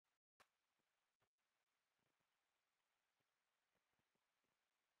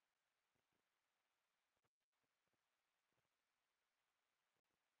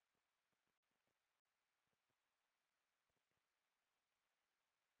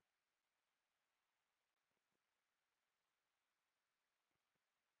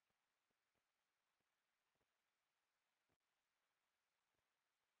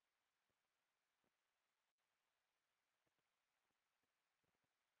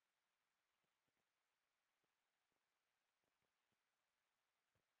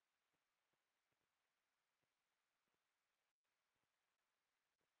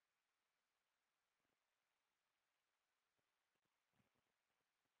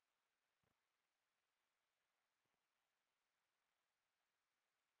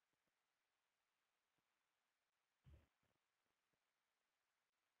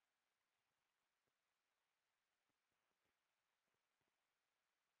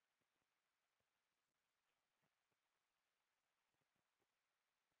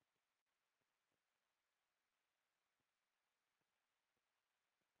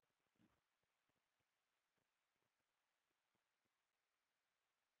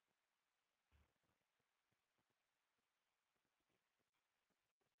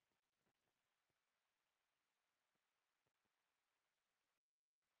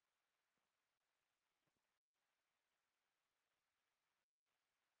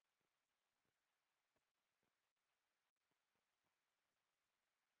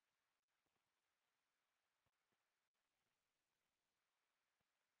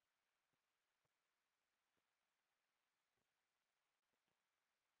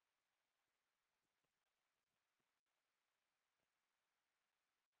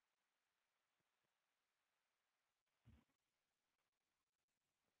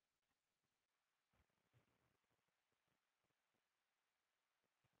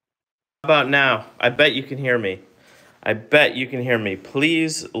About now? I bet you can hear me. I bet you can hear me.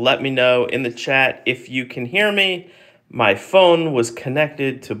 Please let me know in the chat if you can hear me. My phone was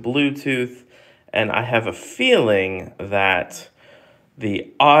connected to Bluetooth, and I have a feeling that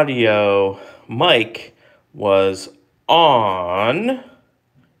the audio mic was on.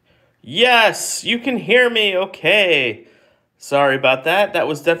 Yes, you can hear me. Okay. Sorry about that. That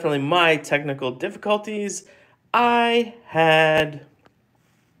was definitely my technical difficulties. I had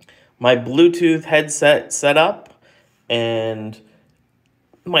my Bluetooth headset set up, and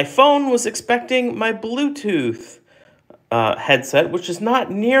my phone was expecting my Bluetooth headset, which is not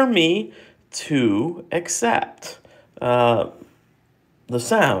near me, to accept the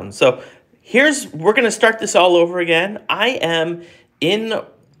sound. So we're going to start this all over again. I am in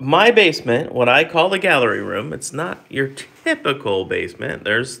my basement, what I call the gallery room. It's not your typical basement.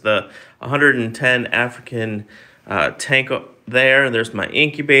 There's the 110 African tank there. There's my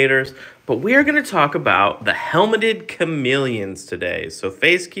incubators. But we are going to talk about the helmeted chameleons today. So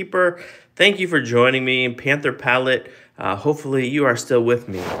Facekeeper, thank you for joining me. Panther Palette, hopefully you are still with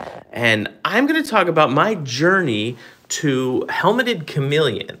me. And I'm going to talk about my journey to helmeted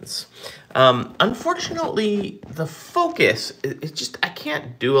chameleons. Unfortunately, the focus, it's just, I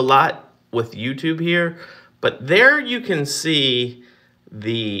can't do a lot with YouTube here, but there you can see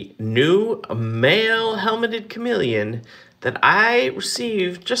the new male helmeted chameleon that I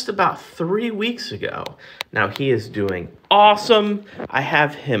received just about 3 weeks ago. Now, he is doing awesome. I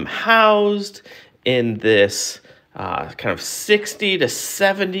have him housed in this kind of 60 to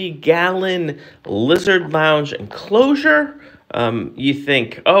 70 gallon lizard lounge enclosure. You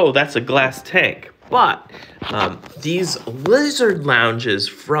think, oh, that's a glass tank. But these lizard lounges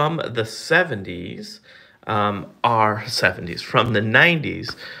from the 70s from the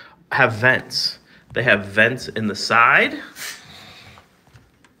 90s, have vents. They have vents in the side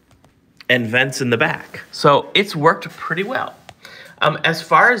and vents in the back. So it's worked pretty well. As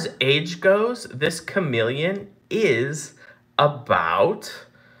far as age goes, this chameleon is about,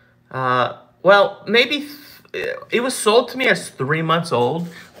 maybe it was sold to me as 3 months old,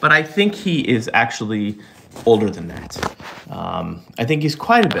 but I think he is actually older than that. I think he's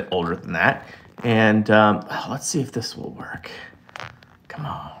quite a bit older than that. And let's see if this will work. Come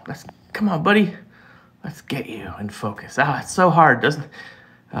on, buddy. Let's get you in focus. It's so hard, doesn't it?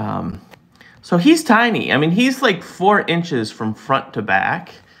 So he's tiny. I mean, he's like 4 inches from front to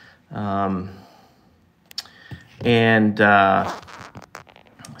back.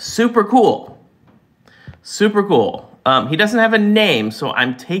 Super cool. Super cool. He doesn't have a name, so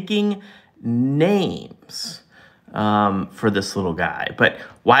I'm taking names for this little guy. But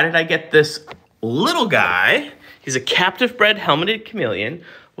why did I get this little guy? He's a captive bred helmeted chameleon.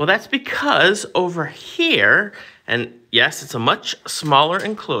 Well, that's because over here, and yes, it's a much smaller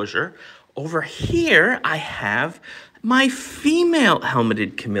enclosure. Over here, I have my female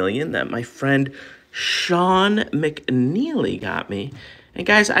helmeted chameleon that my friend Sean McNeely got me. And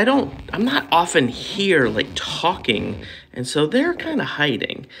guys, I'm not often here like talking, and so they're kind of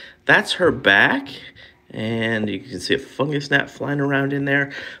hiding. That's her back, and you can see a fungus gnat flying around in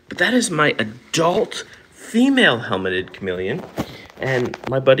there. But that is my adult female helmeted chameleon. And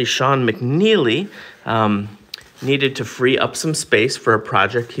my buddy Sean McNeely needed to free up some space for a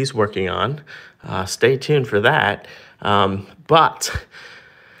project he's working on. Stay tuned for that. But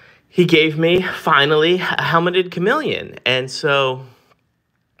he gave me, finally, a helmeted chameleon. And so,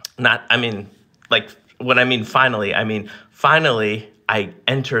 when I mean finally, I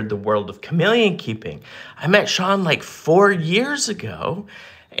entered the world of chameleon keeping. I met Sean like 4 years ago,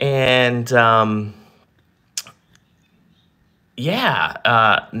 and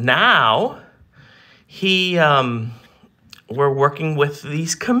now we're working with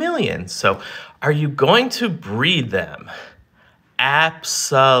these chameleons. So are you going to breed them?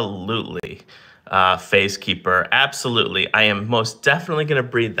 Absolutely. Facekeeper, absolutely. I am most definitely going to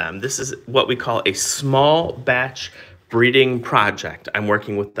breed them. This is what we call a small batch breeding project. I'm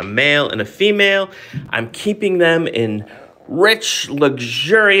working with a male and a female. I'm keeping them in rich,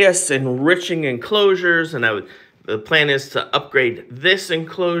 luxurious, enriching enclosures, and the plan is to upgrade this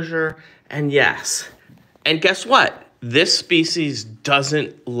enclosure. And yes, and guess what? This species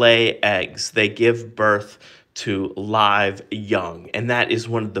doesn't lay eggs. They give birth to live young. And that is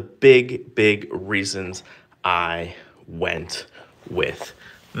one of the big reasons I went with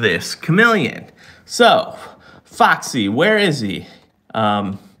this chameleon. So, Foxy, where is he?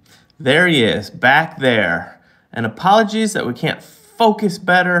 There he is, back there. And apologies that we can't focus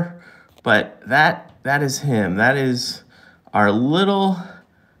better, but that is him. That is our little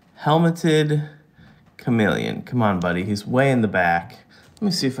helmeted chameleon. Come on, buddy. He's way in the back. Let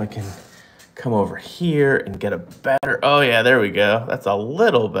me see if I can come over here and get a better, oh yeah, there we go. That's a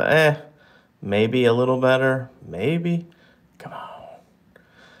little bit, maybe a little better, maybe. Come on.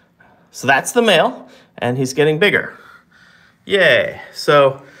 So that's the male, and he's getting bigger. Yay.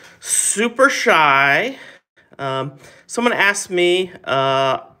 So super shy. Someone asked me,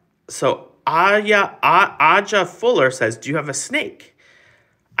 so Aja Fuller says, do you have a snake?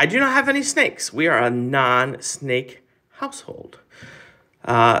 I do not have any snakes. We are a non-snake household.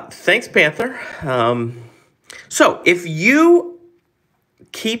 Thanks, Panther. So if you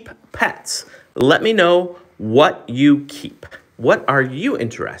keep pets, let me know what you keep. What are you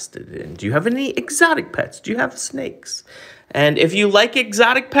interested in? Do you have any exotic pets? Do you have snakes? And if you like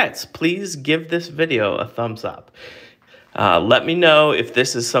exotic pets, please give this video a thumbs up. Let me know if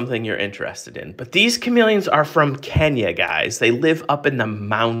this is something you're interested in. But these chameleons are from Kenya, guys. They live up in the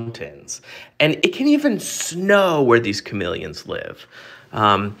mountains. And it can even snow where these chameleons live.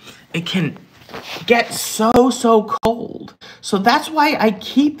 It can get so cold. So that's why I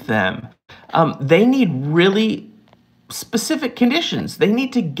keep them. They need really specific conditions. They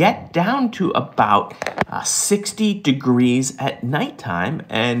need to get down to about 60 degrees at nighttime,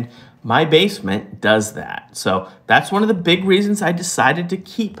 and my basement does that. So that's one of the big reasons I decided to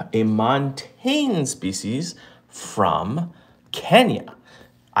keep a montane species from Kenya.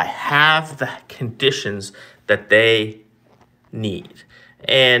 I have the conditions that they need.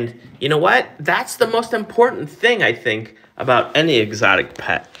 And you know what? That's the most important thing, I think, about any exotic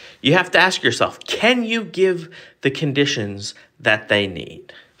pet. You have to ask yourself, can you give the conditions that they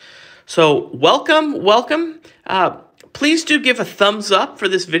need? So welcome. Please do give a thumbs up for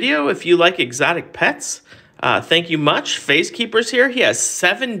this video if you like exotic pets. Thank you much. Face Keeper's here. He has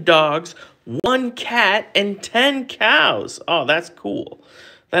 7 dogs, 1 cat, and 10 cows. Oh, that's cool.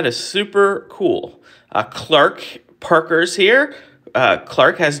 That is super cool. Clark Parker's here.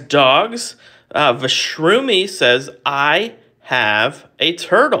 Clark has dogs. Vashrumi says, I have a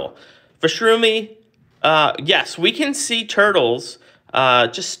turtle. Vashrumi, yes, we can see turtles.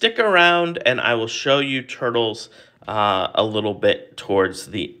 Just stick around and I will show you turtles a little bit towards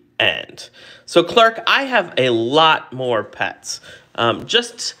the end. So Clark, I have a lot more pets.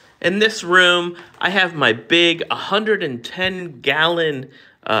 Just in this room, I have my big 110-gallon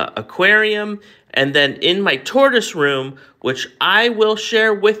aquarium. And then in my tortoise room, which I will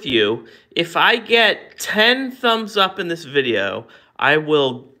share with you, if I get 10 thumbs up in this video, I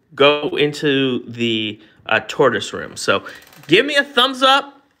will go into the tortoise room. So give me a thumbs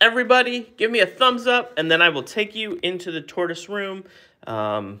up, everybody. Give me a thumbs up, and then I will take you into the tortoise room.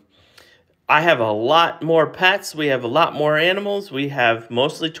 I have a lot more pets. We have a lot more animals. We have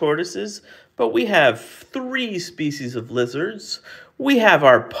mostly tortoises, but we have 3 species of lizards. We have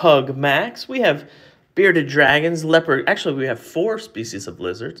our pug Max. We have bearded dragons, leopard. Actually, we have 4 species of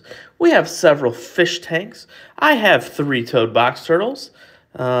lizards. We have several fish tanks. I have 3-toed box turtles.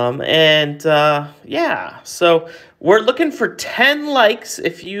 Yeah, so we're looking for 10 likes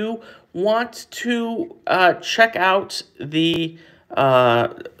if you want to check out the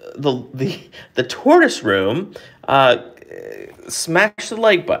tortoise room. Smash the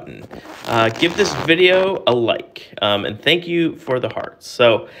like button. Give this video a like. And thank you for the hearts.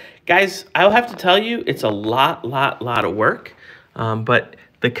 So, guys, I'll have to tell you, it's a lot of work. But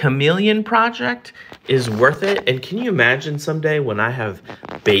the chameleon project is worth it. And can you imagine someday when I have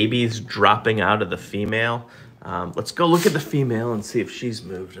babies dropping out of the female? Let's go look at the female and see if she's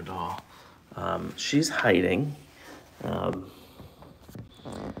moved at all. She's hiding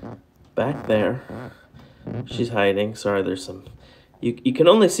back there. She's hiding. Sorry, there's some... You can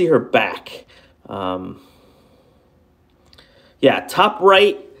only see her back. Yeah, top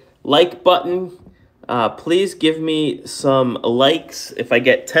right like button. Please give me some likes. If I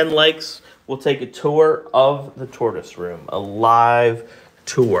get 10 likes, we'll take a tour of the tortoise room. A live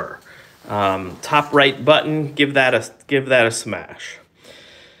tour. Top right button. Give that a smash.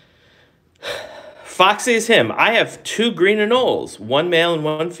 Foxy is him. I have 2 green anoles, 1 male and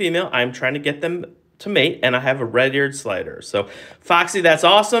 1 female. I'm trying to get them to mate, and I have a red-eared slider. So, Foxy, that's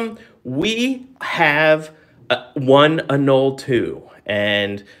awesome. We have 1 anole too,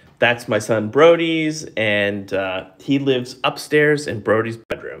 and that's my son Brody's, and he lives upstairs in Brody's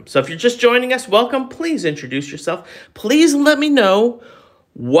bedroom. So if you're just joining us, welcome. Please introduce yourself. Please let me know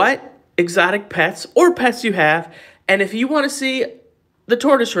what exotic pets or pets you have, and if you want to see the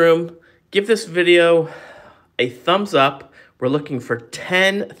tortoise room, give this video a thumbs up. We're looking for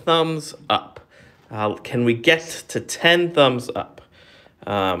 10 thumbs up. Can we get to 10 thumbs up?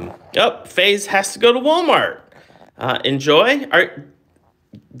 Oh, FaZe has to go to Walmart. Enjoy.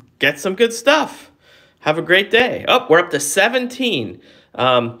 Get some good stuff. Have a great day. Oh, we're up to 17.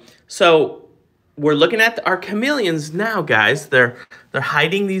 So we're looking at our chameleons now, guys. They're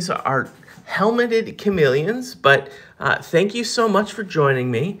hiding. These are helmeted chameleons. But thank you so much for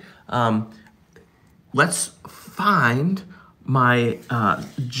joining me. Let's find my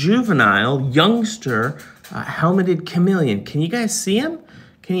juvenile youngster helmeted chameleon. Can you guys see him?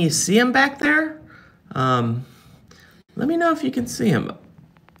 Can you see him back there? Let me know if you can see him.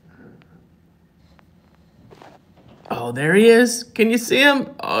 Oh, there he is. Can you see him?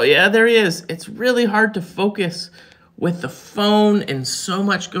 Oh, yeah, there he is. It's really hard to focus with the phone and so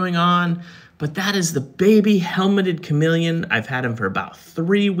much going on, but that is the baby helmeted chameleon. I've had him for about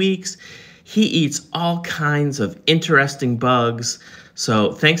 3 weeks. He eats all kinds of interesting bugs.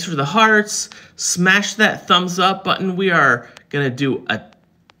 So thanks for the hearts. Smash that thumbs up button. We are going to do a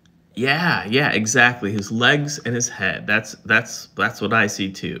yeah, exactly. His legs and his head. That's what I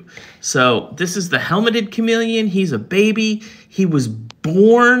see too. So this is the helmeted chameleon. He's a baby. He was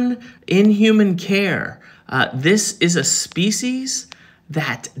born in human care. This is a species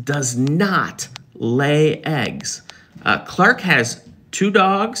that does not lay eggs. Clark has 2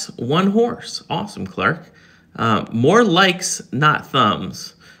 dogs, 1 horse. Awesome, Clark. More likes, not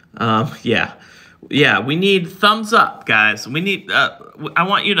thumbs. Yeah, we need thumbs up, guys. We need, I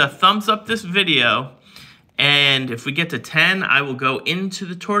want you to thumbs up this video. And if we get to 10, I will go into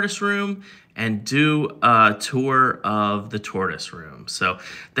the tortoise room and do a tour of the tortoise room. So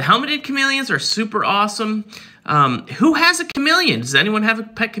the helmeted chameleons are super awesome. Who has a chameleon? Does anyone have a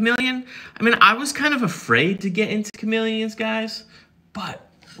pet chameleon? I mean, I was kind of afraid to get into chameleons, guys. But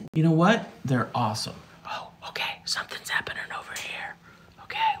you know what? They're awesome. Oh, okay. Something's happening over here.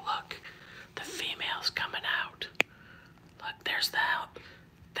 Okay, look. The female's coming out. Look, there's the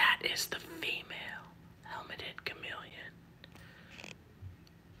that is the female helmeted chameleon.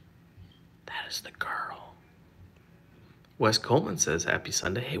 That is the girl. Wes Coleman says, happy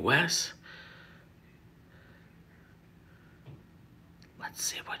Sunday. Hey, Wes. Let's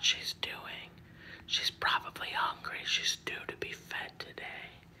see what she's doing. She's probably hungry. She's due to be fed today.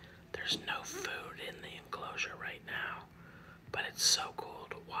 There's no food in the enclosure right now, but it's so cool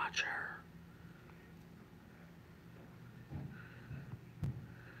to watch her.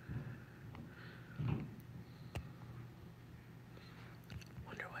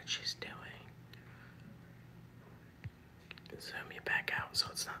 Wonder what she's doing. Zoom you back out so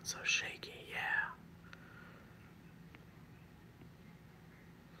it's not so shaky. Yeah.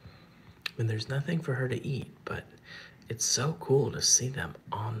 And there's nothing for her to eat, but it's so cool to see them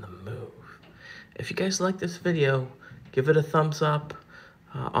on the move. If you guys like this video, give it a thumbs up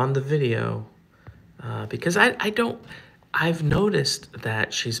on the video because I've noticed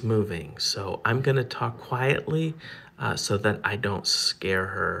that she's moving, so I'm gonna talk quietly so that I don't scare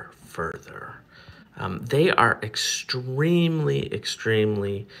her further. They are extremely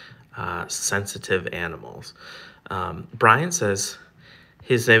sensitive animals. Brian says,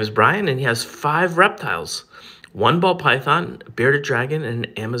 his name is Brian, and he has 5 reptiles. 1 ball python, bearded dragon, and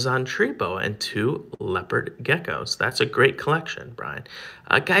an Amazon tree boa, and 2 leopard geckos. That's a great collection, Brian.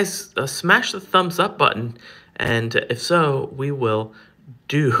 Guys, smash the thumbs up button, and if so, we will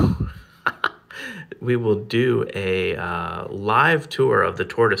do a live tour of the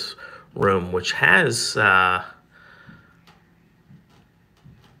tortoise room, which has at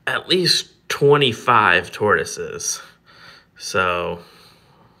least 25 tortoises. So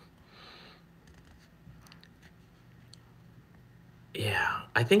yeah,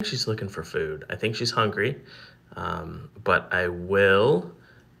 I think she's looking for food. I think she's hungry, but I will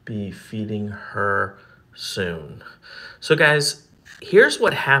be feeding her soon. So guys, here's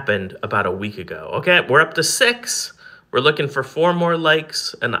what happened about a week ago. Okay, we're up to 6. We're looking for 4 more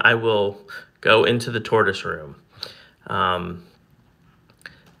likes, and I will go into the tortoise room.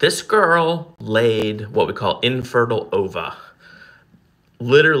 This girl laid what we call infertile ova.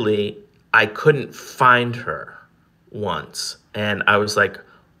 Literally, I couldn't find her once. And I was like,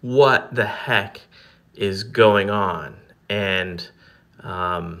 what the heck is going on? And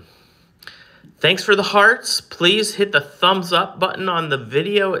thanks for the hearts. Please hit the thumbs up button on the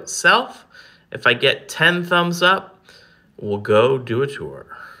video itself. If I get 10 thumbs up, we'll go do a tour.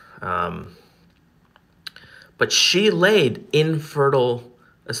 But she laid infertile,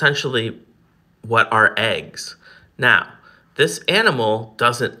 essentially what are eggs. Now, this animal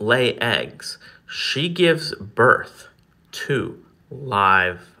doesn't lay eggs. She gives birth to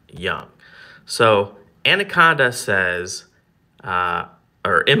live young. So Anaconda says,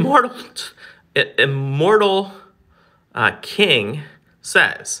 or Immortal King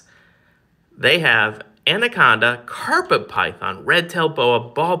says, they have anaconda, carpet python, red-tailed boa,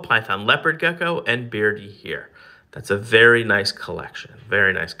 ball python, leopard gecko, and beardy here. That's a very nice collection.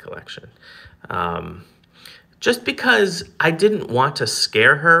 Very nice collection. Just because I didn't want to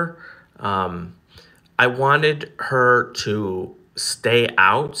scare her, I wanted her to stay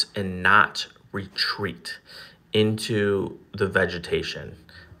out and not retreat into the vegetation.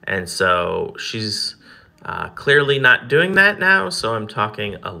 And so she's clearly not doing that now, so I'm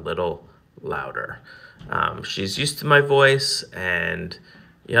talking a little louder. She's used to my voice, and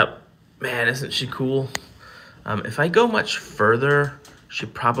yep, man, isn't she cool? If I go much further, she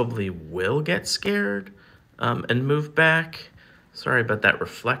probably will get scared and move back. Sorry about that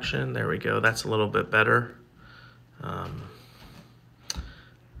reflection. There we go. That's a little bit better.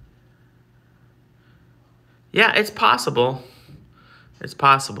 Yeah, it's possible. It's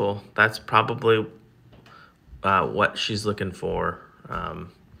possible. That's probably what she's looking for.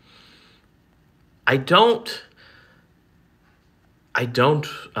 I don't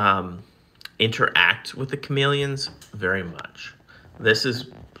interact with the chameleons very much. This is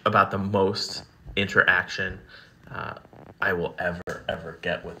about the most interaction I will ever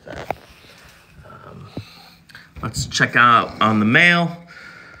get with them. Let's check out on the mail.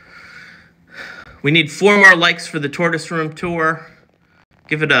 We need 4 more likes for the Tortoise Room tour.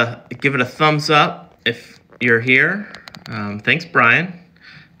 Give it a thumbs up if you're here. Thanks, Brian.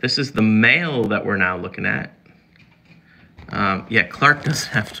 This is the mail that we're now looking at. Yeah, Clark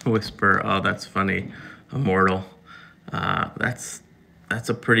doesn't have to whisper. Oh, that's funny. Immortal. That's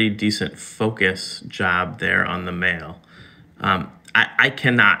a pretty decent focus job there on the mail. I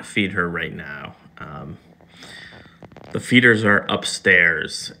cannot feed her right now. The feeders are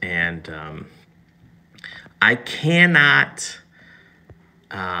upstairs, and I cannot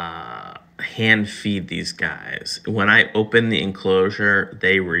hand feed these guys. When I open the enclosure,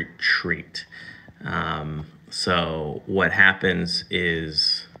 they retreat. So what happens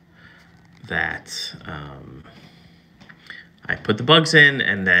is that I put the bugs in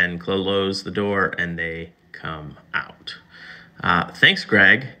and then close the door and they come out. Thanks,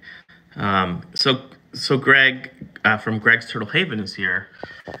 Greg. So Greg from Greg's Turtle Haven is here.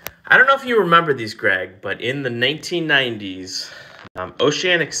 I don't know if you remember these, Greg, but in the 1990s,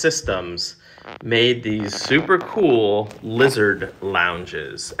 Oceanic Systems made these super cool lizard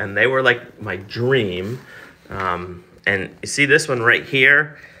lounges, and they were like my dream. And you see this one right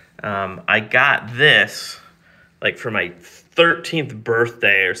here? I got this like for my 13th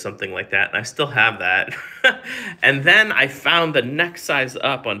birthday or something like that, and I still have that. And then I found the next size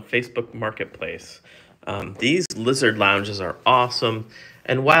up on Facebook Marketplace. These lizard lounges are awesome.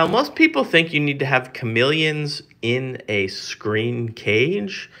 And while most people think you need to have chameleons in a screen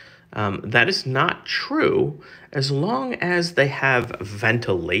cage, that is not true as long as they have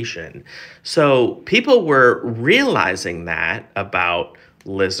ventilation. So people were realizing that about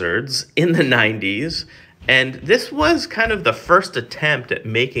lizards in the 90s, and this was kind of the first attempt at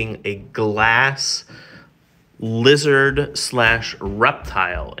making a glass lizard /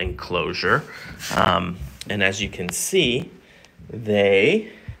 reptile enclosure. And as you can see,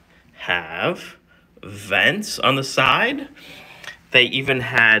 they have vents on the side. They even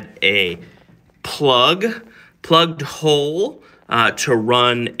had a plugged hole to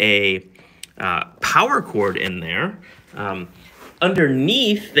run a power cord in there.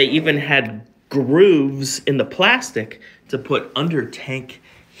 Underneath, they even had grooves in the plastic to put under tank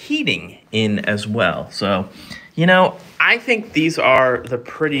heating in as well. So, you know, I think these are the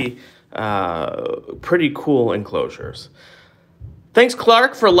pretty cool enclosures. Thanks,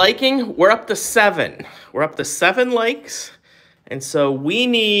 Clark, for liking. We're up to 7. We're up to 7 likes. And so we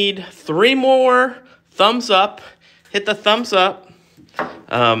need 3 more thumbs up. Hit the thumbs up.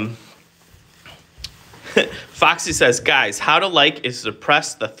 Foxy says, guys, how to like is to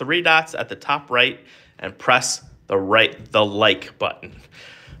press the 3 dots at the top right and press the like button.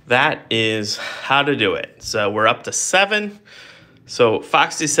 That is how to do it. So we're up to 7. So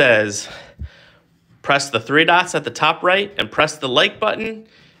Foxy says, press the 3 dots at the top right and press the like button.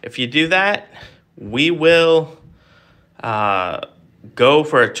 If you do that, we will go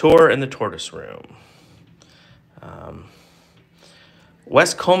for a tour in the Tortoise Room.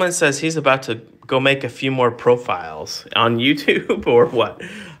 Wes Coleman says he's about to go make a few more profiles on YouTube or what?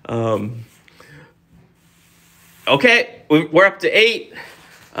 Okay, we're up to 8.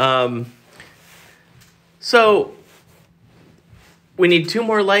 So we need 2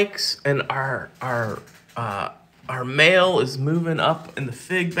 more likes, and our mail is moving up in the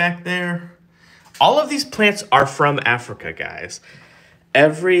fig back there. All of these plants are from Africa, guys.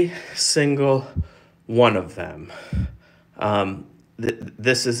 Every single one of them.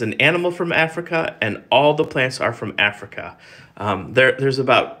 This is an animal from Africa, and all the plants are from Africa. There's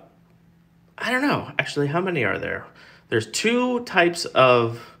about, I don't know. Actually, how many are there? There's 2 types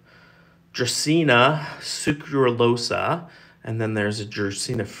of Dracaena sucrulosa, and then there's a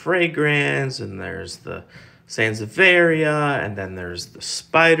Dracaena fragrans, and there's the Sansevieria, and then there's the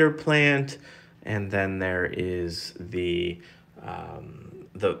spider plant, and then there is the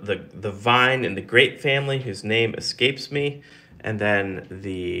vine in the grape family, whose name escapes me, and then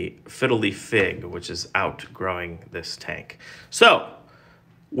the fiddle leaf fig, which is outgrowing this tank. So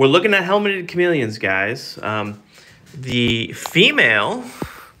we're looking at helmeted chameleons, guys. The female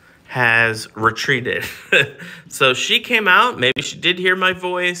has retreated. So she came out. Maybe she did hear my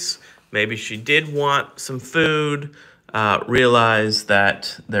voice. Maybe she did want some food. Realized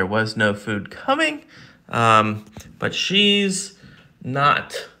that there was no food coming. But she's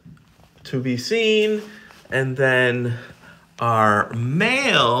not to be seen. And then our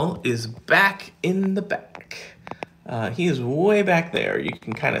male is back in the back. He is way back there. You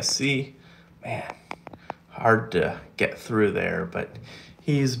can kind of see, man, hard to get through there, but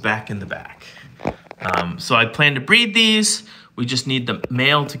he's back in the back. So I plan to breed these. We just need the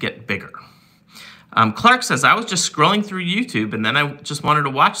male to get bigger. Clark says, I was just scrolling through YouTube and then I just wanted to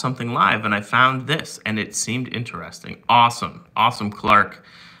watch something live and I found this and it seemed interesting. Awesome. Awesome, Clark.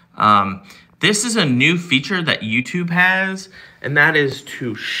 This is a new feature that YouTube has, and that is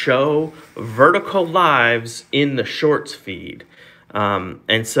to show vertical lives in the shorts feed.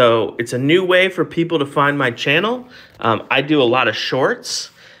 And so it's a new way for people to find my channel. I do a lot of shorts,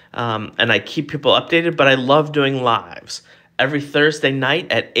 and I keep people updated, but I love doing lives. Every Thursday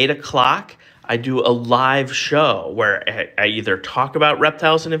night at 8 o'clock, I do a live show where I either talk about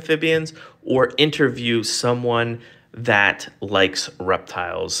reptiles and amphibians or interview someone that likes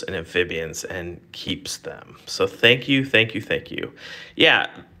reptiles and amphibians and keeps them. So thank you, thank you, thank you. Yeah,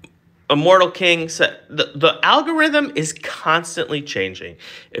 Immortal King said the algorithm is constantly changing.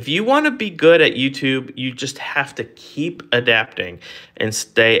 If you want to be good at YouTube, you just have to keep adapting and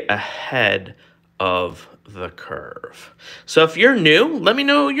stay ahead of the curve. So if you're new, let me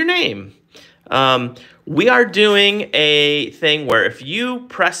know your name. We are doing a thing where if you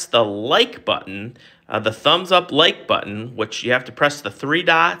press the like button, the thumbs up like button, which you have to press the 3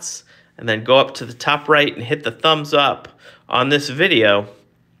 dots and then go up to the top right and hit the thumbs up on this video,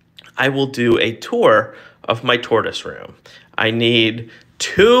 I will do a tour of my tortoise room. I need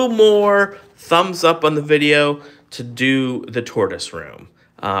 2 more thumbs up on the video to do the tortoise room.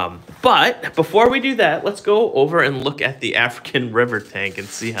 But before we do that, let's go over and look at the African river tank and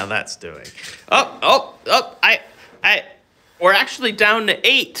see how that's doing. We're actually down to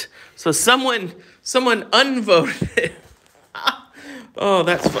 8. So someone unvoted. Oh,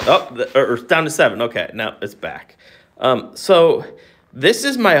 that's fun. Or down to 7. Okay, now it's back. So this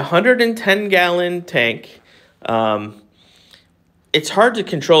is my 110-gallon tank. It's hard to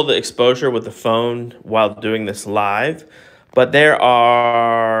control the exposure with the phone while doing this live, but there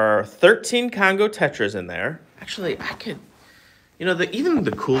are 13 Congo tetras in there. Actually, I could, even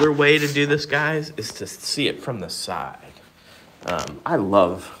the cooler way to do this, guys, is to see it from the side. I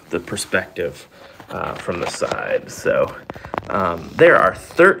love the perspective from the side. So there are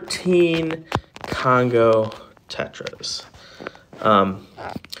 13 Congo tetras.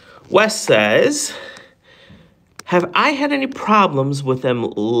 Wes says, have I had any problems with them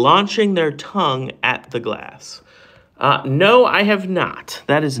launching their tongue at the glass? No, I have not.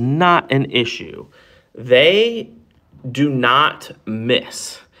 That is not an issue. They do not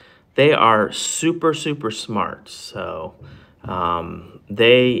miss. They are super, super smart. So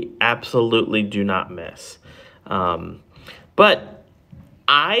they absolutely do not miss. But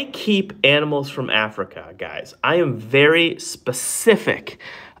I keep animals from Africa, guys. I am very specific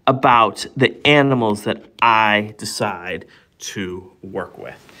about the animals that I decide to work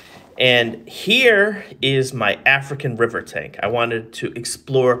with. And here is my African river tank. I wanted to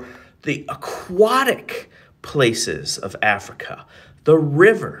explore the aquatic places of Africa, the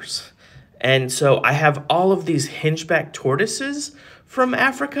rivers. And so I have all of these hingeback tortoises from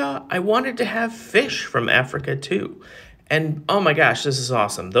Africa. I wanted to have fish from Africa too. And oh my gosh, this is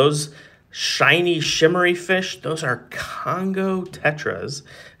awesome. Those shiny, shimmery fish, those are Congo tetras,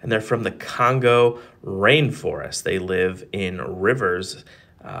 and they're from the Congo rainforest. They live in rivers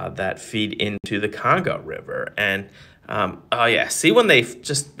that feed into the Congo River. And oh yeah, see when they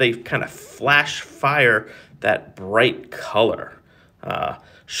kind of flash fire that bright color.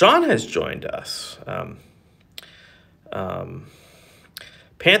 Sean has joined us.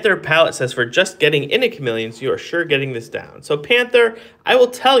 Panther Palette says, for just getting into chameleons, you are sure getting this down. So Panther, I will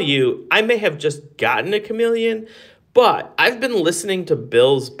tell you, I may have just gotten a chameleon, But I've been listening to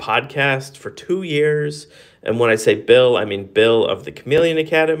Bill's podcast for 2 years. And when I say Bill, I mean Bill of the Chameleon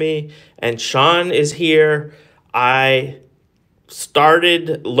Academy. And Sean is here. I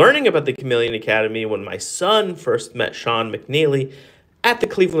started learning about the Chameleon Academy when my son first met Sean McNeely at the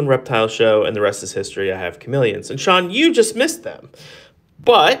Cleveland Reptile Show, and the rest is history. I have chameleons. And Sean, you just missed them.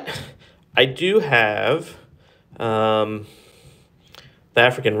 But I do have the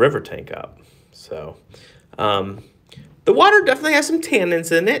African river tank up. So the water definitely has some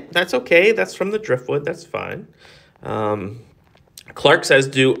tannins in it. That's okay. That's from the driftwood. That's fine. Clark says,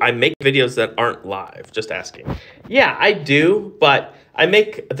 do I make videos that aren't live? Just asking. Yeah, I do, but I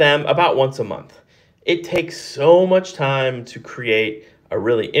make them about once a month. It takes so much time to create a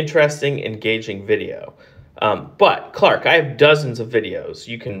really interesting, engaging video. But Clark, I have dozens of videos.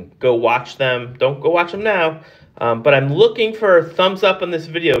 You can go watch them. Don't go watch them now. But I'm looking for a thumbs up on this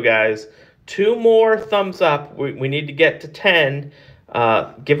video, guys. 2 more thumbs up. We need to get to 10.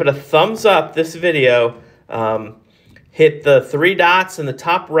 Give it a thumbs up, this video. Hit the 3 dots in the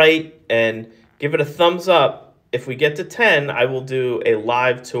top right and give it a thumbs up. If we get to 10, I will do a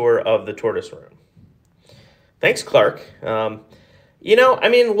live tour of the tortoise room. Thanks, Clark. You know, I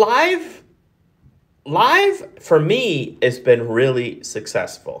mean, live for me has been really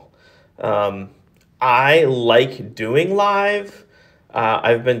successful. I like doing live.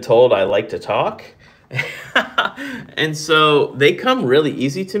 I've been told I like to talk. And so they come really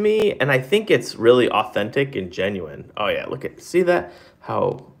easy to me, and I think it's really authentic and genuine. Oh yeah, see that?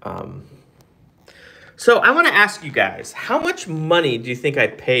 How So I want to ask you guys, how much money do you think I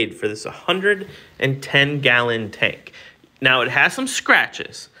paid for this 110-gallon tank? Now, it has some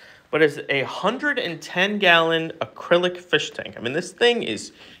scratches, but it's a 110-gallon acrylic fish tank. I mean, this thing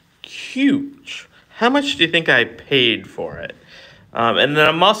is huge. How much do you think I paid for it? And then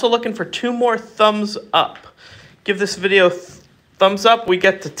I'm also looking for 2 more thumbs up. Give this video thumbs up. We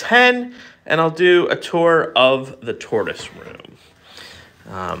get to 10, and I'll do a tour of the tortoise room.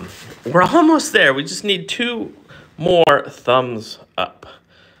 We're almost there. We just need 2 more thumbs up.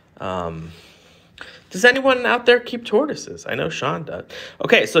 Does anyone out there keep tortoises? I know Sean does.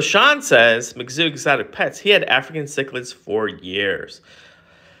 Okay, so Sean says, McZoo Exotic Pets, he had African cichlids for years.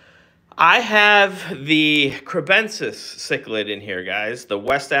 I have the Cribensis cichlid in here, guys, the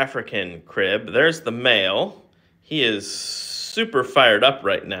West African crib. There's the male. He is super fired up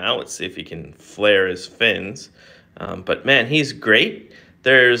right now. Let's see if he can flare his fins. But, man, he's great.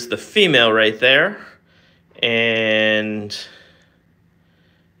 There's the female right there. And,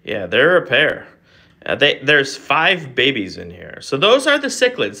 yeah, they're a pair. There's 5 babies in here. So those are the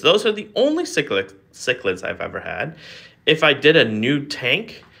cichlids. Those are the only cichlids I've ever had. If I did a new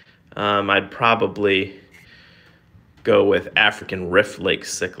tank, I'd probably go with African Rift Lake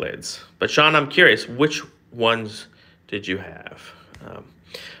cichlids. But Sean, I'm curious, which ones did you have?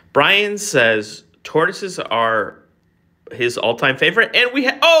 Brian says tortoises are his all-time favorite, and we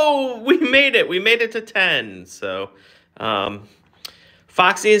made it. We made it to 10. So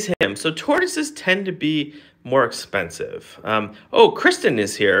Foxy is him. So tortoises tend to be more expensive. Kristen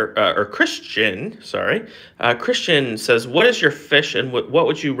is here, or Christian, sorry. Christian says, what is your fish and what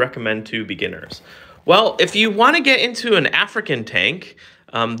would you recommend to beginners? Well, if you want to get into an African tank,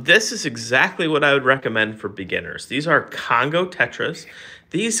 this is exactly what I would recommend for beginners. These are Congo tetras.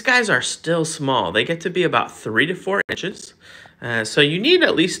 These guys are still small. They get to be about 3 to 4 inches. So you need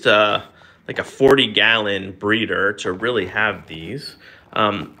at least like a 40-gallon breeder to really have these.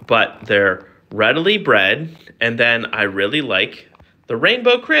 But they're readily bred, and then I really like the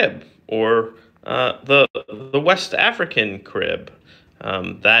rainbow crib or the West African crib.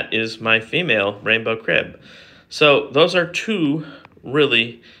 That is my female rainbow crib. So those are 2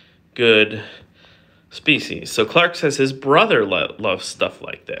 really good species. So Clark says his brother loves stuff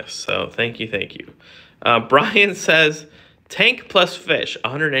like this. So thank you, thank you. Brian says tank plus fish,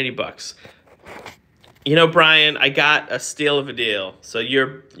 180 bucks. You know, Brian, I got a steal of a deal. So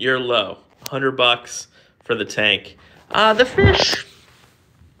you're low. 100 bucks for the tank. The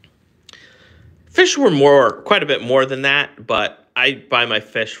fish were quite a bit more than that, but I buy my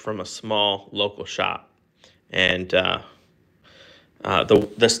fish from a small local shop. And the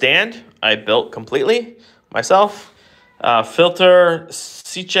stand I built completely myself. Filter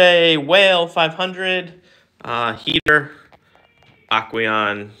Siche Whale 500 heater,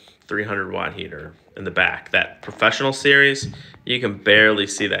 Aqueon 300-watt heater in the back. That professional series, you can barely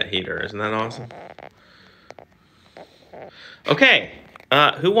see that heater. Isn't that awesome? Okay,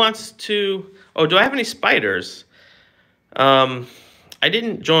 who wants to... Oh, do I have any spiders? I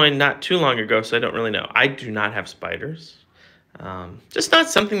didn't join not too long ago, so I don't really know. I do not have spiders. Just not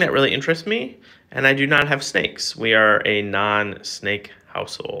something that really interests me, and I do not have snakes. We are a non-snake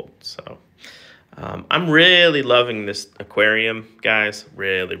household, so I'm really loving this aquarium, guys.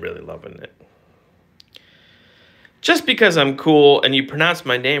 Really, really loving it. Just because I'm cool and you pronounce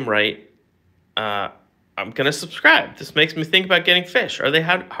my name right, I'm gonna subscribe. This makes me think about getting fish. Are they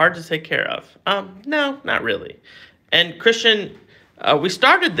hard to take care of? No, not really. And Christian, we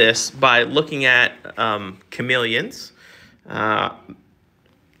started this by looking at chameleons.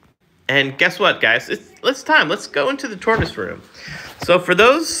 And guess what, guys? It's time. Let's go into the tortoise room. So for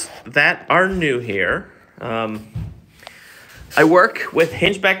those that are new here, I work with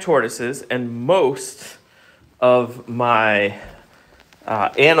hingeback tortoises, and most of my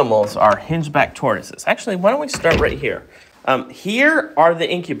animals are hingeback tortoises. Actually, why don't we start right here? Here are the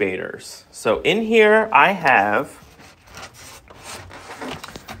incubators. So in here, I have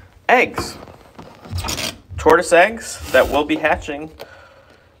eggs. Tortoise eggs that will be hatching,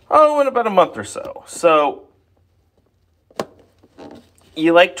 in about a month or so. So,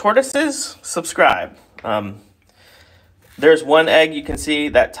 you like tortoises? Subscribe. There's one egg you can see,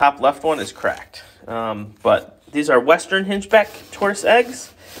 that top left one is cracked. But these are Western hingeback tortoise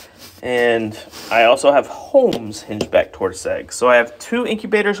eggs. And I also have Holmes hingeback tortoise eggs. So I have 2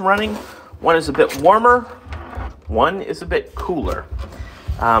 incubators running. One is a bit warmer. One is a bit cooler.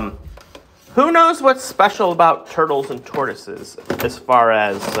 Who knows what's special about turtles and tortoises as far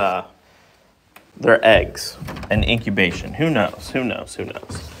as their eggs and incubation? Who knows? Who knows? Who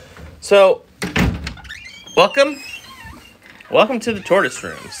knows? So, welcome to the tortoise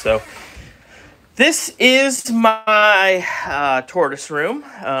room. So, this is my tortoise room.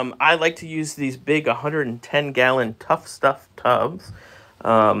 I like to use these big 110-gallon Tough Stuff tubs.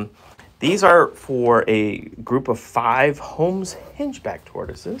 These are for a group of 5 Holmes hingeback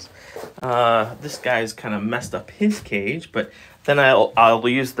tortoises. This guy's kind of messed up his cage, but then I'll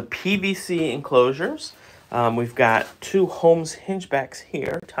use the PVC enclosures. We've got 2 Holmes hingebacks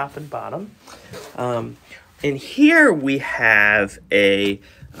here, top and bottom. And here we have a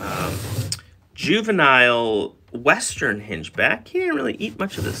juvenile Western hingeback. He didn't really eat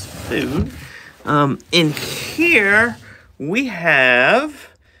much of this food. In here we have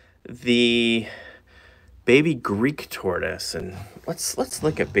the baby Greek tortoise, and let's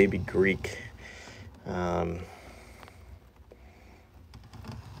look at baby Greek.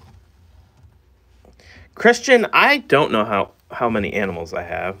 Christian, I don't know how many animals I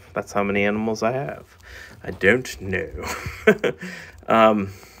have. That's how many animals I have. I don't know.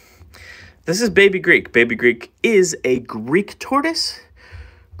 This is baby Greek. Baby Greek is a Greek tortoise.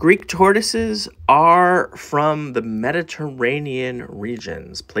 Greek tortoises are from the Mediterranean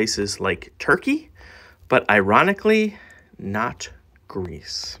regions, places like Turkey, but ironically, not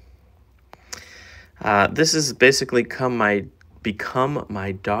Greece. This has basically become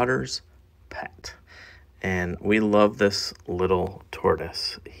my daughter's pet, and we love this little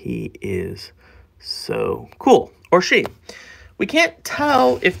tortoise. He is so cool, or she. We can't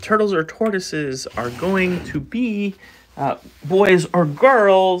tell if turtles or tortoises are going to be boys or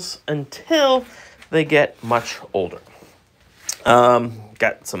girls until they get much older.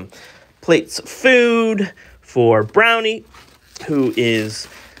 Got some plates of food for Brownie, who is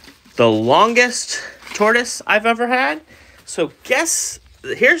the longest tortoise I've ever had. So here's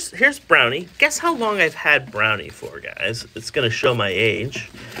Brownie. Guess how long I've had Brownie for, guys. It's gonna show my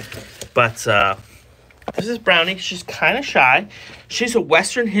age, but this is Brownie. She's kind of shy. She's a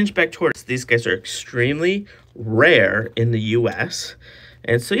Western hingeback tortoise. These guys are extremely rare in the U.S.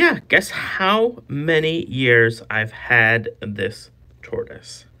 And so, yeah, guess how many years I've had this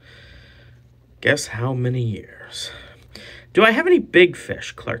tortoise? Guess how many years? Do I have any big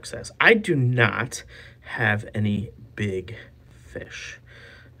fish, Clark says. I do not have any big fish.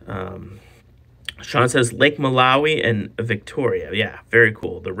 Sean says Lake Malawi and Victoria. Yeah, very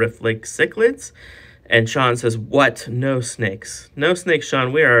cool. The Rift Lake cichlids. And Sean says, what? No snakes. No snakes,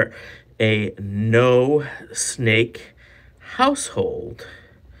 Sean. We are a no-snake household.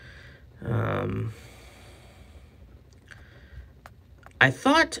 I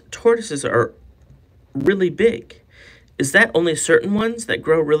thought tortoises are really big. Is that only certain ones that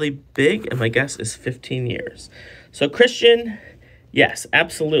grow really big? And my guess is 15 years. So, Christian, yes,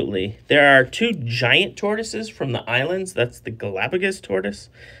 absolutely. There are 2 giant tortoises from the islands. That's the Galapagos tortoise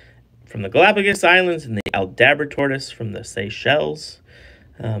from the Galapagos Islands and the Aldabra tortoise from the Seychelles.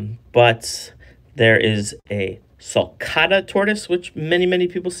 But there is a sulcata tortoise, which many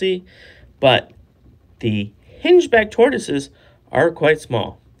people see. But the hingeback tortoises are quite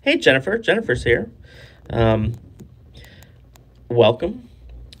small. Hey, Jennifer. Jennifer's here. Welcome.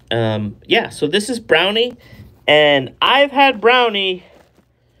 Yeah, so this is Brownie. And I've had Brownie,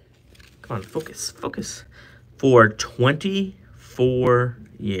 come on, focus, for 24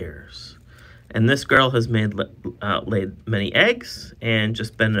 years. And this girl has laid many eggs and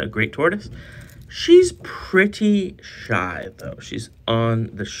just been a great tortoise. She's pretty shy, though. She's on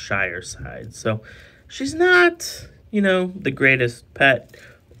the shyer side. So she's not, the greatest pet.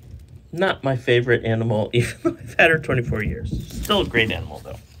 Not my favorite animal, even though I've had her 24 years. Still a great animal,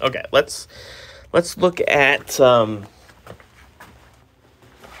 though. Okay, let's look at,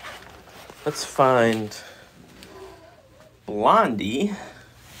 let's find Blondie.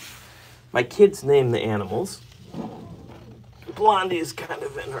 My kids name the animals. Blondie is kind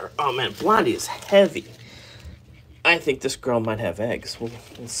of in her... Oh, man, Blondie is heavy. I think this girl might have eggs. We'll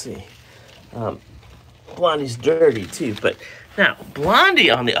see. Blondie's dirty, too. But now,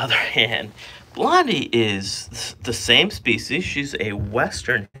 Blondie, on the other hand, Blondie is the same species. She's a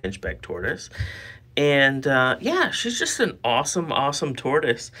Western Hinchback tortoise. And, yeah, she's just an awesome, awesome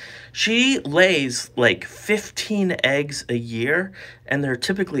tortoise. She lays, like, 15 eggs a year, and they're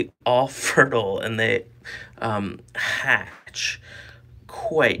typically all fertile, and they hatch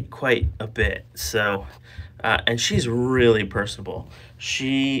quite a bit. So, and she's really personable.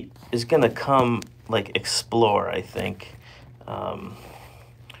 She is going to come, like, explore, I think. You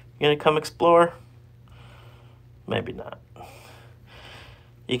going to come explore? Maybe not.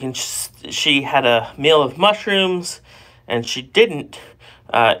 She had a meal of mushrooms, and she didn't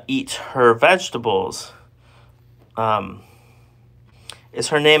eat her vegetables. Is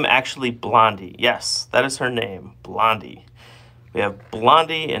her name actually Blondie? Yes, that is her name, Blondie. We have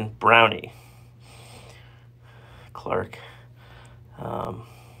Blondie and Brownie. Clark.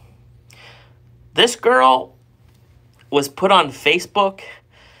 This girl was put on Facebook.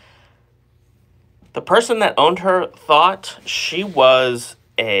 The person that owned her thought she was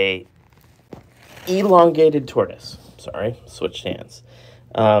a elongated tortoise. Sorry, switched hands.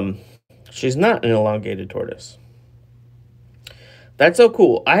 She's not an elongated tortoise. That's so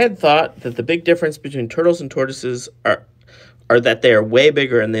cool. I had thought that the big difference between turtles and tortoises are that they are way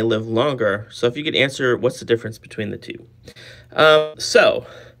bigger and they live longer. So if you could answer, what's the difference between the two? So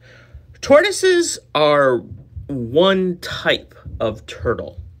tortoises are one type of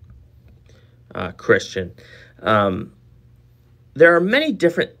turtle, Christian. There are many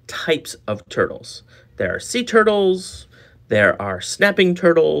different types of turtles. There are sea turtles, there are snapping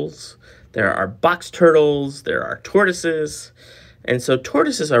turtles, there are box turtles, there are tortoises. And so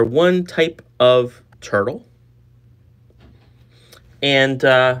tortoises are one type of turtle. And,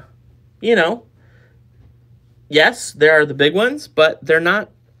 yes, there are the big ones, but they're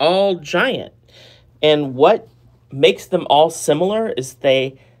not all giant. And what makes them all similar is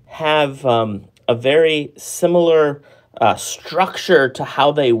they have a very similar structure to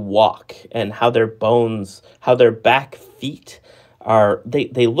how they walk and how their bones, how their back feet are.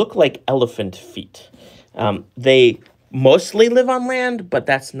 They look like elephant feet. They mostly live on land, but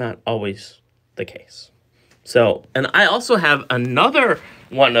that's not always the case. So, and I also have another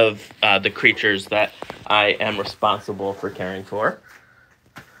one of the creatures that I am responsible for caring for.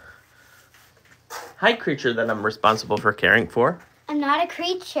 Hi, creature that I'm responsible for caring for. I'm not a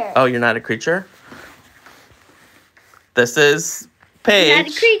creature. Oh, you're not a creature? This is Paige. I'm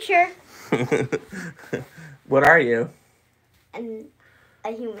not a creature. What are you? I'm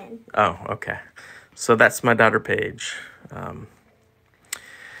a human. Oh, okay. So that's my daughter, Paige. Can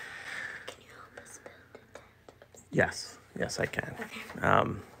you help us build a tent? Yes, I can. Okay.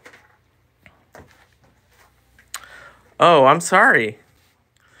 Oh, I'm sorry.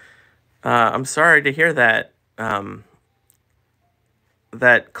 I'm sorry to hear that.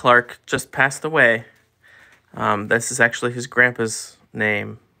 That Clark just passed away. This is actually his grandpa's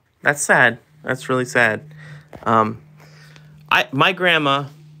name. That's sad. That's really sad. My grandma,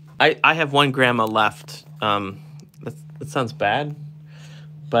 I have one grandma left. That sounds bad,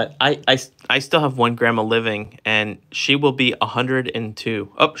 but I still have one grandma living, and she will be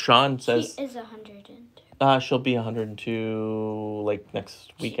 102. Oh, Sean says she is 102. She'll be 102 like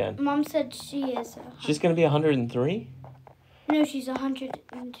next weekend. Mom said she is. She's gonna be 103. No, she's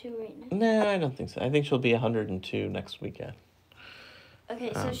 102 right now. No, I don't think so. I think she'll be 102 next weekend.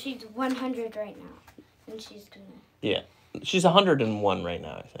 Okay, so she's 100 right now, and she's gonna. Yeah, she's 101 right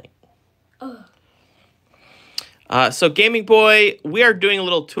now, I think. Oh. So Gaming Boy, we are doing a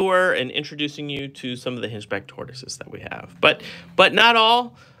little tour and introducing you to some of the Hinchback tortoises that we have, but not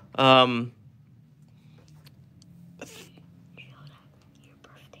all.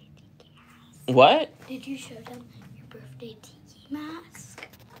 What? Did you show them your birthday tiki mask?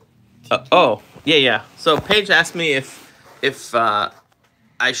 Yeah. So Paige asked me if I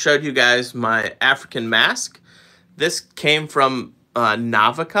showed you guys my African mask. this came from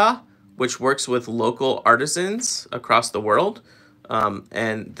Navica, which works with local artisans across the world.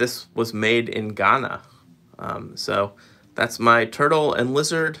 And this was made in Ghana. So that's my turtle and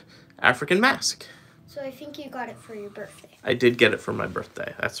lizard African mask. So I think you got it for your birthday. I did get it for my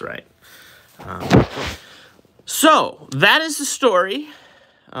birthday. That's right. So that is the story.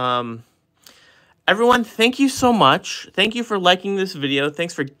 Everyone, thank you so much. Thank you for liking this video.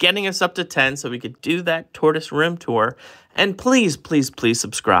 Thanks for getting us up to 10 so we could do that tortoise room tour. And please, please, please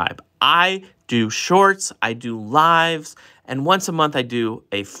subscribe. I do shorts, I do lives, and once a month I do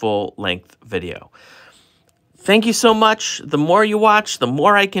a full-length video. Thank you so much. The more you watch, the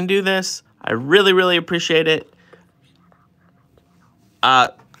more I can do this. I really, really appreciate it.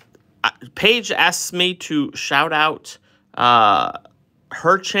 Paige asks me to shout out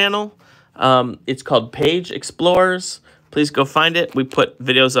her channel. It's called Paige Explores. Please go find it. We put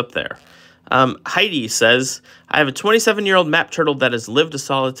videos up there. Heidi says, I have a 27-year-old map turtle that has lived a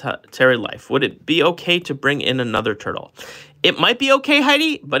solitary life. Would it be okay to bring in another turtle? It might be okay,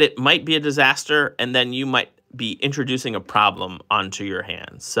 Heidi, but it might be a disaster, and then you might be introducing a problem onto your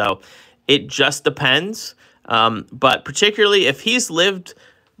hands. So it just depends. But particularly if he's lived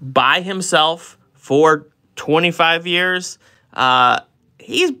by himself for 25 years,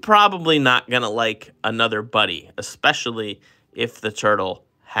 he's probably not going to like another buddy, especially if the turtle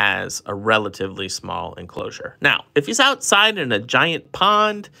has a relatively small enclosure. Now, if he's outside in a giant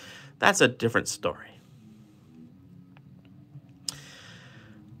pond, that's a different story.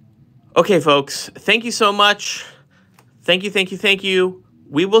 Okay, folks, thank you so much. Thank you, thank you, thank you.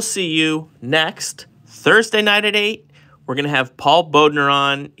 We will see you next Thursday night at 8. We're going to have Paul Bodner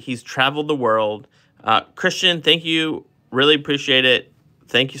on. He's traveled the world. Christian, thank you. Really appreciate it.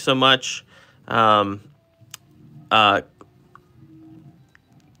 Thank you so much.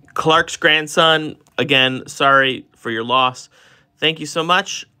 Clark's grandson, again, sorry for your loss. Thank you so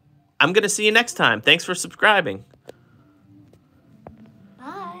much. I'm going to see you next time. Thanks for subscribing.